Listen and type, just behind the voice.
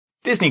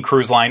Disney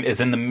Cruise Line is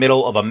in the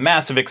middle of a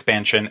massive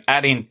expansion,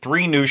 adding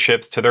 3 new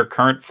ships to their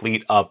current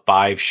fleet of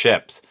 5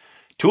 ships.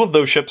 2 of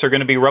those ships are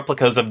going to be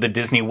replicas of the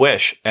Disney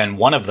Wish, and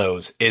one of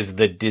those is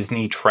the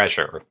Disney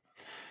Treasure.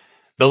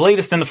 The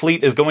latest in the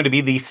fleet is going to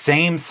be the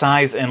same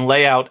size and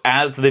layout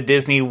as the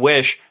Disney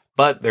Wish,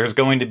 but there's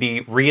going to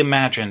be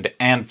reimagined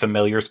and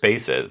familiar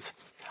spaces.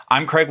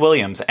 I'm Craig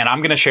Williams, and I'm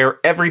going to share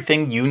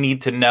everything you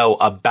need to know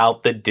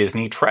about the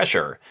Disney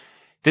Treasure.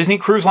 Disney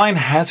Cruise Line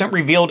hasn't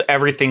revealed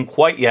everything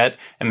quite yet,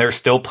 and there's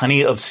still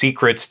plenty of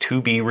secrets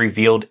to be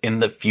revealed in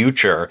the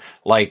future,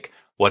 like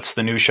what's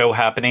the new show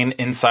happening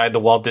inside the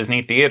Walt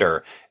Disney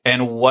Theater,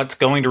 and what's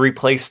going to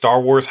replace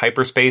Star Wars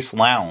Hyperspace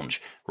Lounge.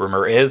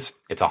 Rumor is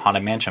it's a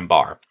Haunted Mansion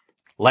bar.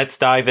 Let's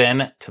dive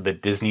in to the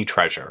Disney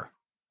Treasure.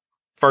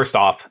 First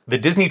off, the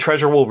Disney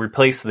Treasure will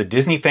replace the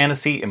Disney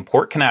Fantasy in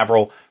Port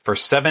Canaveral for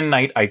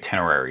 7-night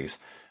itineraries.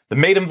 The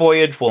maiden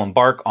voyage will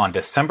embark on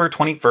December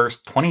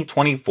 21st,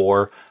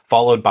 2024,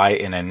 followed by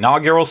an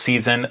inaugural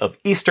season of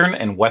Eastern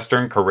and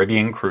Western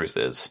Caribbean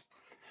cruises.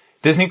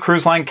 Disney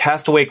Cruise Line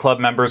Castaway Club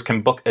members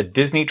can book a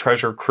Disney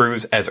Treasure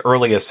cruise as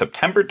early as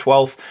September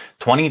 12th,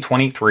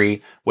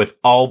 2023, with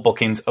all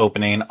bookings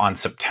opening on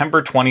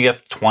September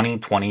 20th,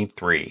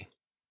 2023.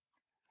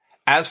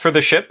 As for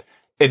the ship,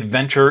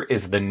 adventure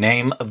is the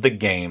name of the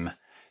game.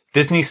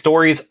 Disney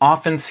stories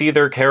often see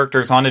their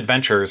characters on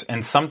adventures,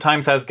 and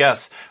sometimes as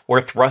guests, we're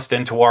thrust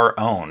into our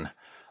own.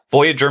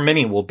 Voyager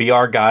Mini will be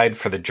our guide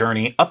for the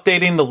journey,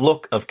 updating the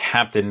look of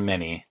Captain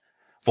Minnie.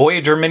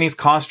 Voyager Mini's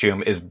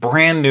costume is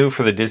brand new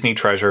for the Disney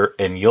Treasure,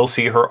 and you'll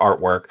see her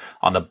artwork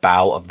on the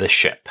bow of the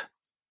ship.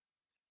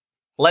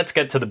 Let's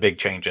get to the big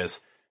changes.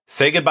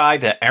 Say goodbye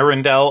to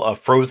Arendelle, a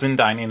frozen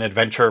dining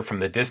adventure from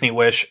the Disney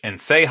Wish, and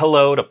say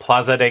hello to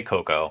Plaza de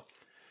Coco.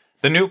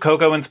 The new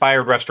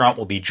Coco-inspired restaurant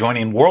will be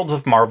joining Worlds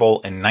of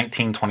Marvel in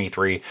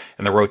 1923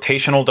 in the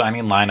rotational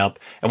dining lineup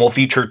and will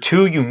feature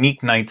 2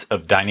 unique nights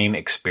of dining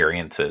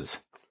experiences.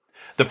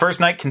 The first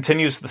night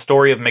continues the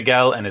story of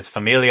Miguel and his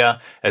familia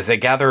as they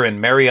gather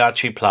in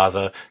Mariachi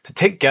Plaza to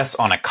take guests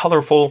on a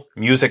colorful,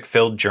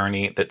 music-filled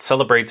journey that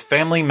celebrates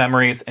family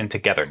memories and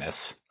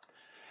togetherness.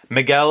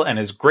 Miguel and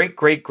his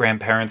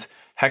great-great-grandparents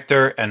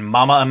Hector and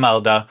Mama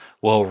Imelda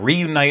will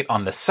reunite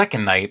on the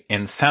second night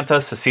in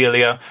Santa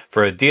Cecilia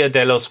for a Dia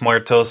de los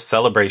Muertos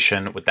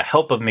celebration with the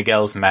help of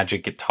Miguel's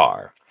magic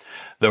guitar.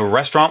 The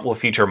restaurant will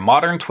feature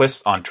modern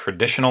twists on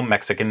traditional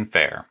Mexican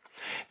fare.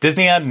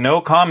 Disney had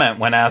no comment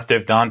when asked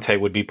if Dante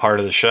would be part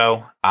of the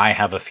show. I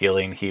have a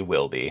feeling he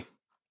will be.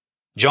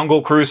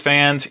 Jungle Cruise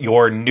fans,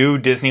 your new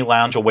Disney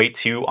Lounge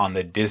awaits you on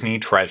the Disney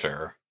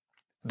Treasure.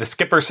 The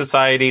Skipper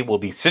Society will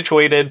be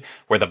situated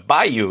where the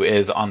Bayou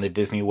is on the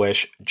Disney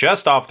Wish,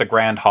 just off the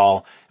Grand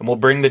Hall, and will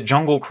bring the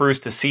Jungle Cruise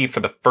to sea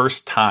for the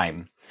first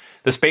time.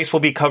 The space will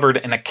be covered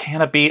in a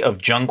canopy of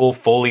jungle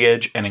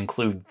foliage and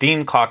include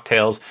themed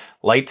cocktails,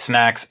 light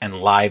snacks, and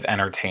live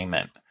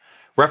entertainment.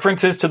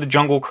 References to the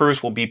Jungle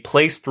Cruise will be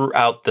placed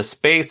throughout the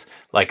space,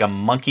 like a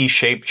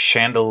monkey-shaped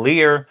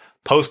chandelier,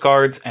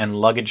 postcards, and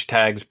luggage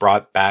tags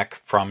brought back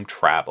from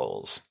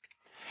travels.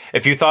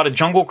 If you thought a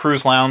Jungle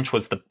Cruise Lounge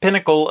was the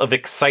pinnacle of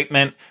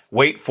excitement,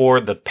 wait for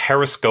the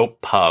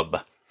Periscope Pub.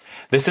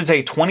 This is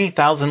a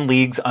 20,000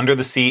 Leagues Under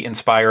the Sea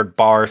inspired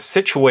bar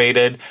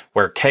situated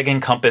where Keg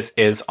and Compass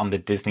is on the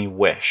Disney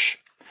Wish.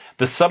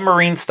 The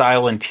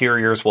submarine-style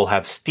interiors will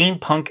have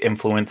steampunk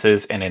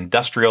influences and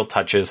industrial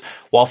touches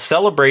while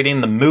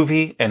celebrating the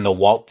movie and the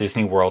Walt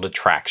Disney World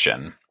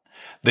attraction.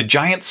 The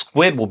giant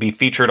squid will be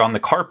featured on the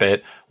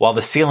carpet, while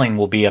the ceiling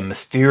will be a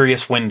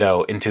mysterious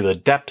window into the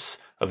depths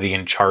of the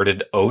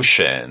uncharted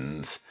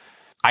oceans.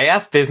 I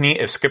asked Disney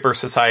if Skipper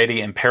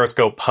Society and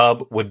Periscope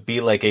Pub would be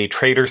like a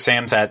Trader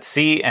Sam's at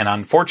sea, and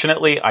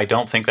unfortunately, I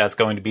don't think that's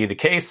going to be the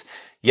case.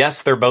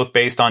 Yes, they're both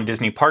based on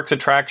Disney Parks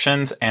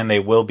attractions, and they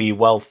will be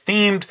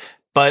well-themed,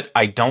 but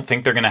I don't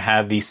think they're going to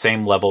have the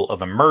same level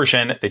of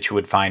immersion that you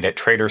would find at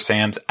Trader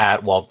Sam's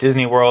at Walt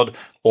Disney World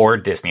or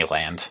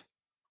Disneyland.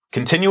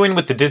 Continuing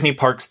with the Disney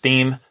Parks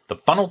theme, the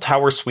Funnel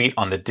Tower Suite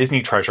on the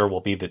Disney Treasure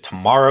will be the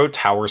Tomorrow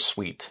Tower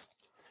Suite.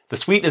 The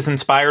suite is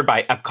inspired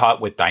by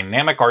Epcot with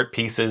dynamic art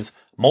pieces,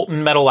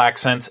 molten metal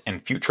accents, and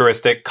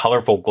futuristic,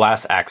 colorful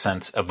glass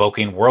accents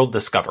evoking world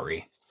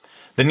discovery.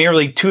 The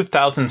nearly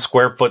 2,000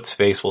 square foot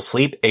space will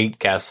sleep 8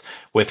 guests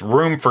with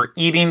room for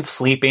eating,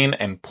 sleeping,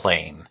 and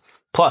playing,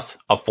 plus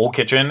a full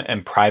kitchen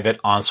and private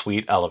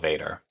ensuite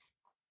elevator.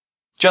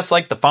 Just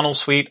like the Funnel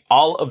Suite,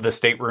 all of the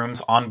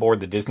staterooms on board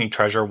the Disney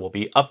Treasure will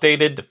be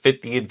updated to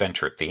fit the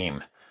adventure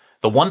theme.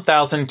 The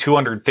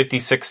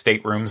 1,256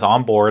 staterooms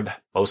on board,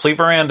 mostly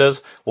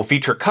verandas, will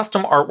feature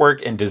custom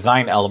artwork and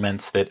design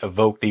elements that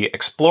evoke the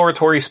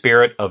exploratory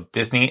spirit of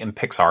Disney and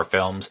Pixar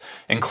films,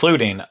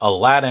 including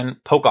Aladdin,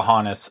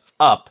 Pocahontas,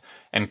 Up,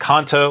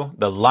 Encanto,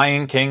 The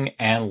Lion King,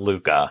 and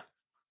Luca.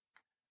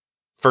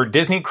 For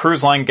Disney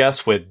Cruise Line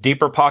guests with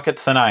deeper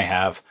pockets than I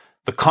have,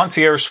 the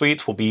concierge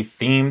suites will be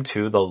themed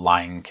to The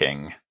Lion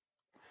King.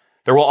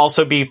 There will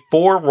also be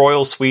 4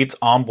 royal suites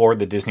on board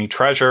the Disney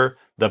Treasure,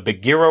 the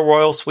Bagheera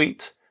Royal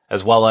Suites,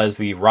 as well as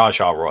the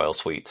Rajah Royal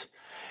Suites.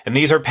 And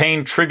these are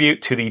paying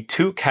tribute to the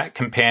two cat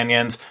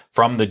companions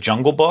from The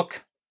Jungle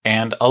Book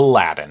and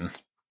Aladdin.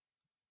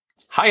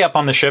 High up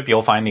on the ship,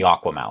 you'll find the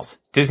Aquamouse,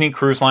 Disney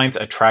Cruise Line's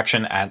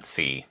attraction at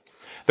sea.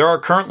 There are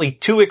currently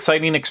 2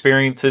 exciting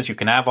experiences you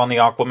can have on the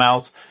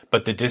Aquamouse,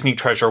 but the Disney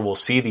Treasure will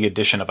see the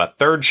addition of a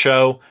third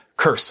show,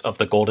 Curse of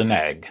the Golden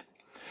Egg.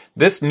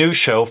 This new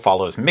show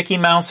follows Mickey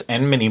Mouse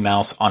and Minnie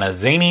Mouse on a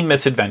zany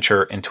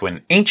misadventure into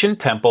an ancient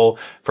temple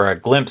for a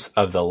glimpse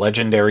of the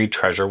legendary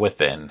treasure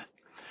within.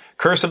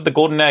 Curse of the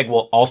Golden Egg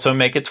will also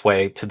make its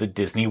way to the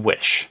Disney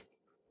Wish.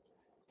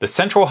 The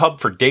central hub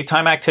for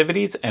daytime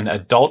activities and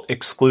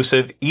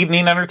adult-exclusive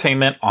evening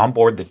entertainment on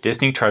board the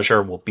Disney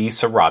Treasure will be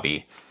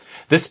Sarabi.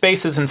 This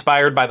space is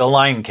inspired by The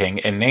Lion King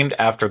and named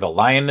after the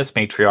lioness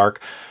matriarch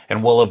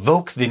and will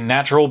evoke the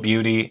natural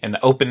beauty and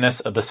openness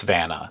of the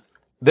savannah.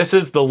 This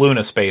is the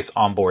Luna space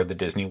on board the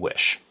Disney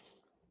Wish.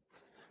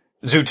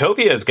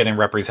 Zootopia is getting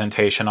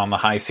representation on the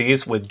high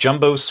seas with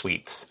Jumbo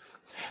Sweets.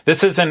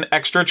 This is an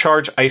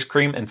extra-charge ice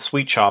cream and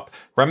sweet shop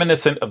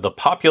reminiscent of the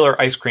popular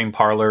ice cream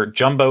parlor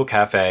Jumbo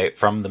Cafe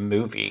from the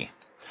movie.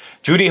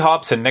 Judy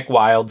Hopps and Nick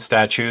Wilde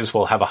statues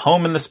will have a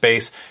home in the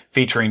space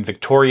featuring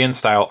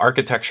Victorian-style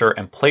architecture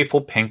and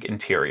playful pink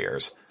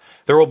interiors.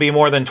 There will be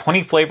more than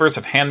 20 flavors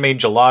of handmade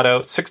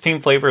gelato,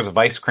 16 flavors of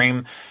ice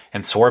cream,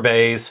 and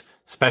sorbets,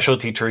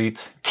 specialty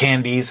treats,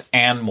 candies,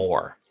 and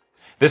more.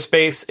 This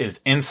space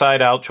is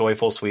inside-out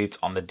joyful sweets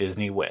on the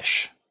Disney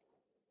Wish.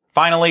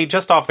 Finally,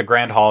 just off the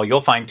Grand Hall,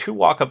 you'll find 2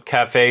 walk-up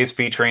cafes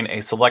featuring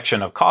a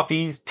selection of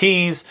coffees,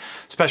 teas,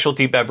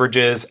 specialty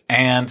beverages,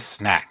 and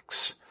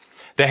snacks.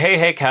 The Hey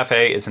Hey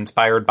Cafe is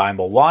inspired by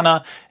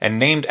Moana and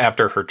named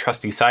after her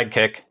trusty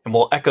sidekick, and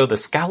will echo the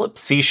scalloped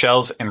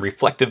seashells and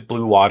reflective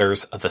blue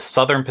waters of the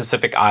southern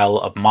Pacific Isle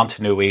of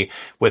Motunui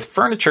with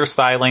furniture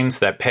stylings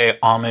that pay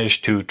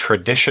homage to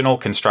traditional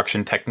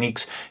construction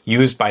techniques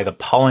used by the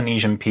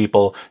Polynesian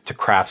people to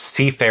craft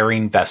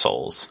seafaring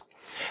vessels.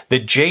 The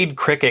Jade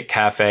Cricket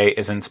Cafe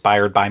is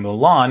inspired by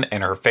Mulan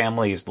and her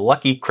family's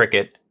lucky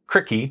cricket,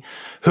 Cricky,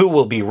 who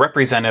will be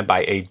represented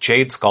by a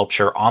jade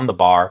sculpture on the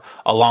bar,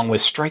 along with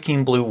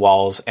striking blue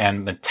walls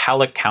and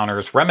metallic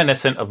counters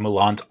reminiscent of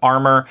Mulan's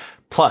armor,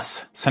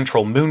 plus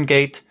central moon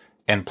gate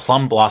and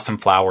plum blossom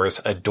flowers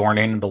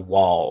adorning the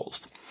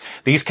walls.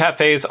 These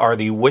cafes are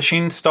the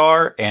Wishing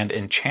Star and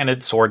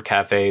Enchanted Sword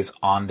cafes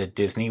on the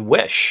Disney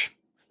Wish.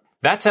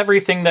 That's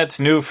everything that's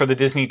new for the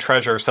Disney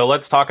Treasure, so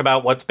let's talk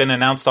about what's been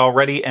announced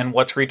already and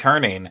what's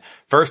returning.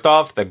 First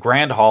off, the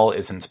Grand Hall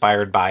is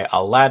inspired by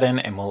Aladdin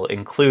and will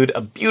include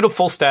a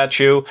beautiful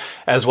statue,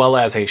 as well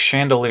as a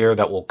chandelier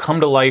that will come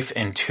to life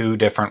in 2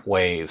 different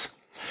ways.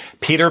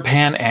 Peter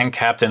Pan and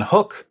Captain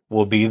Hook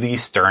will be the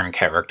stern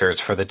characters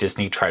for the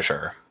Disney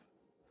Treasure.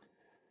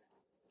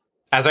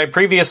 As I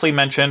previously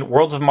mentioned,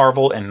 Worlds of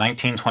Marvel in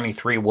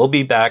 1923 will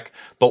be back,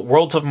 but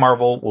Worlds of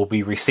Marvel will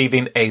be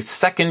receiving a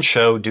second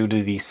show due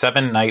to the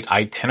 7-night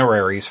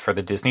itineraries for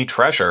the Disney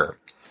Treasure.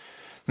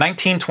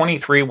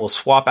 1923 will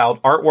swap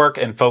out artwork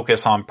and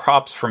focus on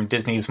props from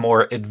Disney's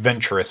more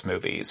adventurous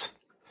movies.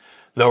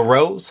 The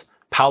Rose,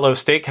 Palo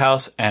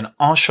Steakhouse, and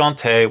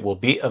Enchanté will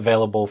be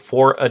available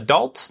for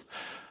adults.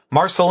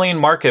 Marceline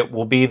Market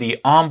will be the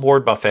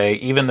onboard buffet,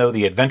 even though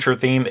the adventure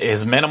theme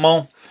is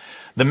minimal.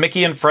 The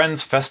Mickey and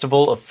Friends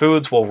Festival of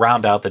Foods will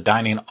round out the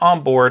dining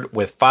on board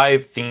with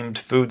 5 themed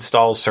food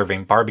stalls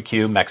serving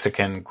barbecue,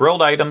 Mexican,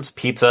 grilled items,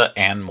 pizza,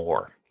 and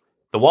more.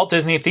 The Walt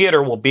Disney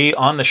Theater will be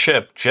on the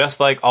ship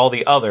just like all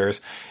the others,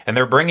 and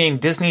they're bringing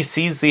Disney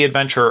Sees the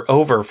Adventure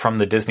over from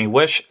the Disney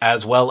Wish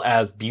as well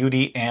as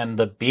Beauty and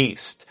the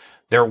Beast.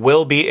 There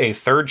will be a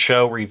third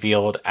show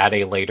revealed at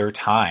a later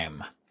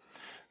time.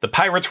 The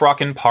Pirates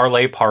Rockin'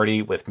 Parlay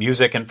Party with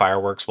music and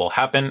fireworks will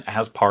happen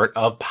as part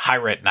of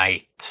Pirate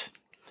Night.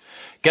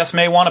 Guests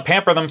may want to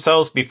pamper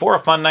themselves before a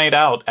fun night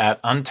out at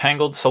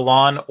Untangled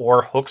Salon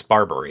or Hook's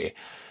Barbery.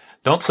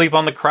 Don't sleep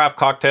on the craft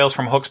cocktails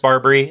from Hook's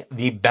Barbery,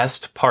 the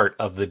best part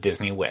of the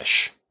Disney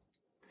Wish.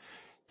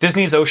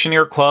 Disney's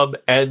Oceaneer Club,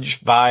 Edge,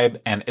 Vibe,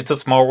 and It's a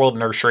Small World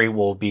Nursery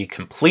will be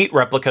complete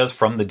replicas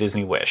from the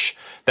Disney Wish.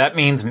 That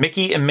means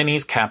Mickey and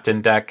Minnie's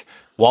Captain Deck,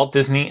 Walt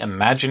Disney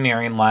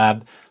Imagineering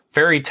Lab,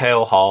 Fairy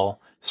Tale Hall,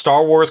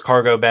 Star Wars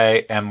Cargo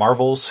Bay, and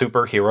Marvel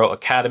Superhero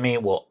Academy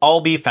will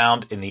all be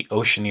found in the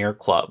Oceaneer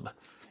Club.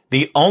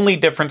 The only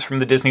difference from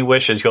the Disney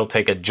Wish is you'll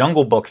take a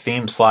Jungle Book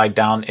themed slide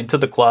down into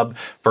the club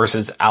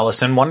versus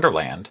Alice in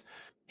Wonderland.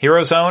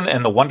 Hero Zone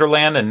and the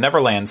Wonderland and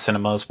Neverland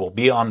cinemas will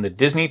be on the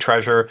Disney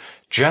Treasure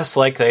just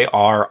like they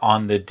are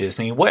on the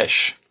Disney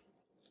Wish.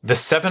 The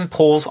 7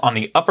 pools on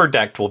the upper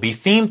deck will be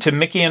themed to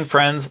Mickey and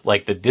Friends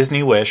like the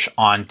Disney Wish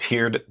on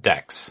tiered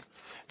decks.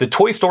 The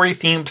Toy Story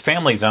themed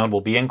Family Zone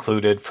will be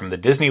included from the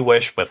Disney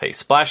Wish with a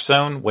splash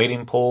zone,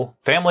 wading pool,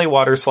 family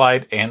water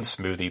slide, and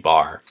smoothie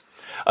bar.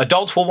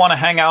 Adults will want to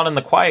hang out in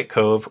the Quiet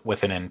Cove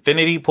with an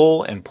infinity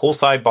pool and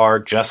poolside bar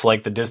just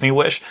like the Disney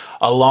Wish,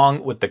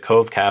 along with the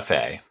Cove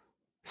Cafe.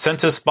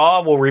 Senses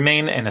Spa will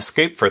remain an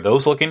escape for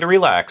those looking to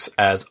relax,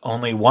 as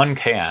only one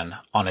can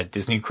on a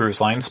Disney Cruise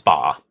Line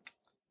spa.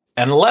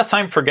 Unless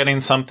I'm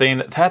forgetting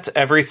something, that's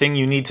everything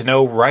you need to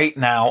know right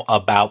now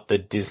about the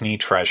Disney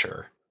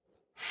Treasure.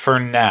 For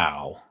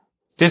now.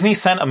 Disney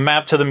sent a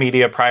map to the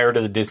media prior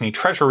to the Disney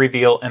Treasure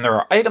reveal, and there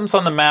are items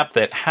on the map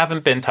that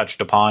haven't been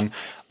touched upon.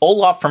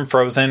 Olaf from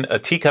Frozen, a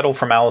tea kettle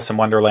from Alice in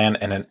Wonderland,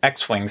 and an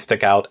X-Wing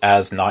stick out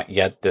as not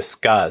yet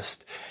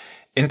discussed.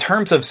 In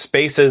terms of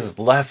spaces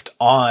left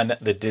on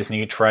the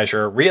Disney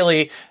Treasure,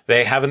 really,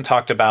 they haven't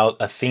talked about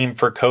a theme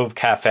for Cove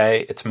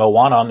Cafe. It's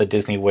Moana on the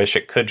Disney Wish.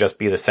 It could just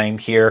be the same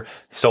here.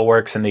 Still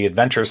works in the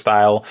adventure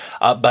style.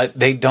 But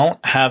they don't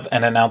have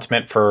an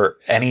announcement for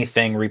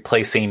anything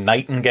replacing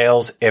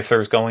Nightingales, if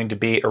there's going to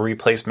be a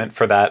replacement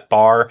for that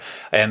bar.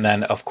 And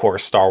then, of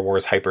course, Star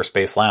Wars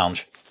Hyperspace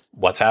Lounge.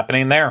 What's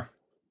happening there?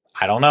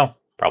 I don't know.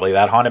 Probably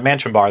that Haunted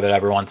Mansion bar that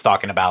everyone's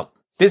talking about.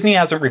 Disney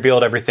hasn't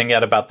revealed everything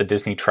yet about the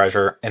Disney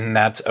Treasure, and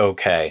that's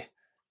okay.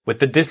 With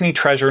the Disney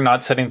Treasure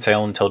not setting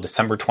sail until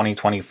December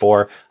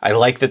 2024, I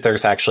like that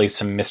there's actually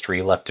some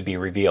mystery left to be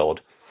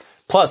revealed.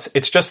 Plus,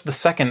 it's just the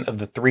second of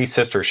the 3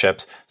 sister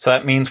ships, so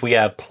that means we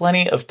have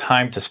plenty of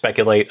time to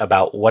speculate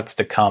about what's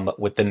to come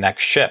with the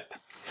next ship.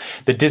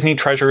 The Disney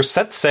Treasure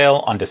sets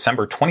sail on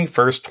December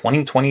 21st,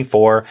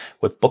 2024,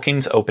 with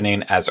bookings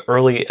opening as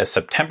early as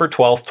September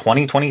 12th,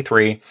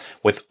 2023,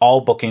 with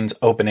all bookings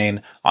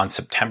opening on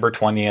September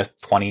 20th,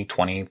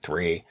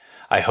 2023.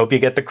 I hope you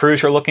get the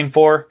cruise you're looking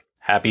for.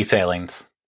 Happy sailings.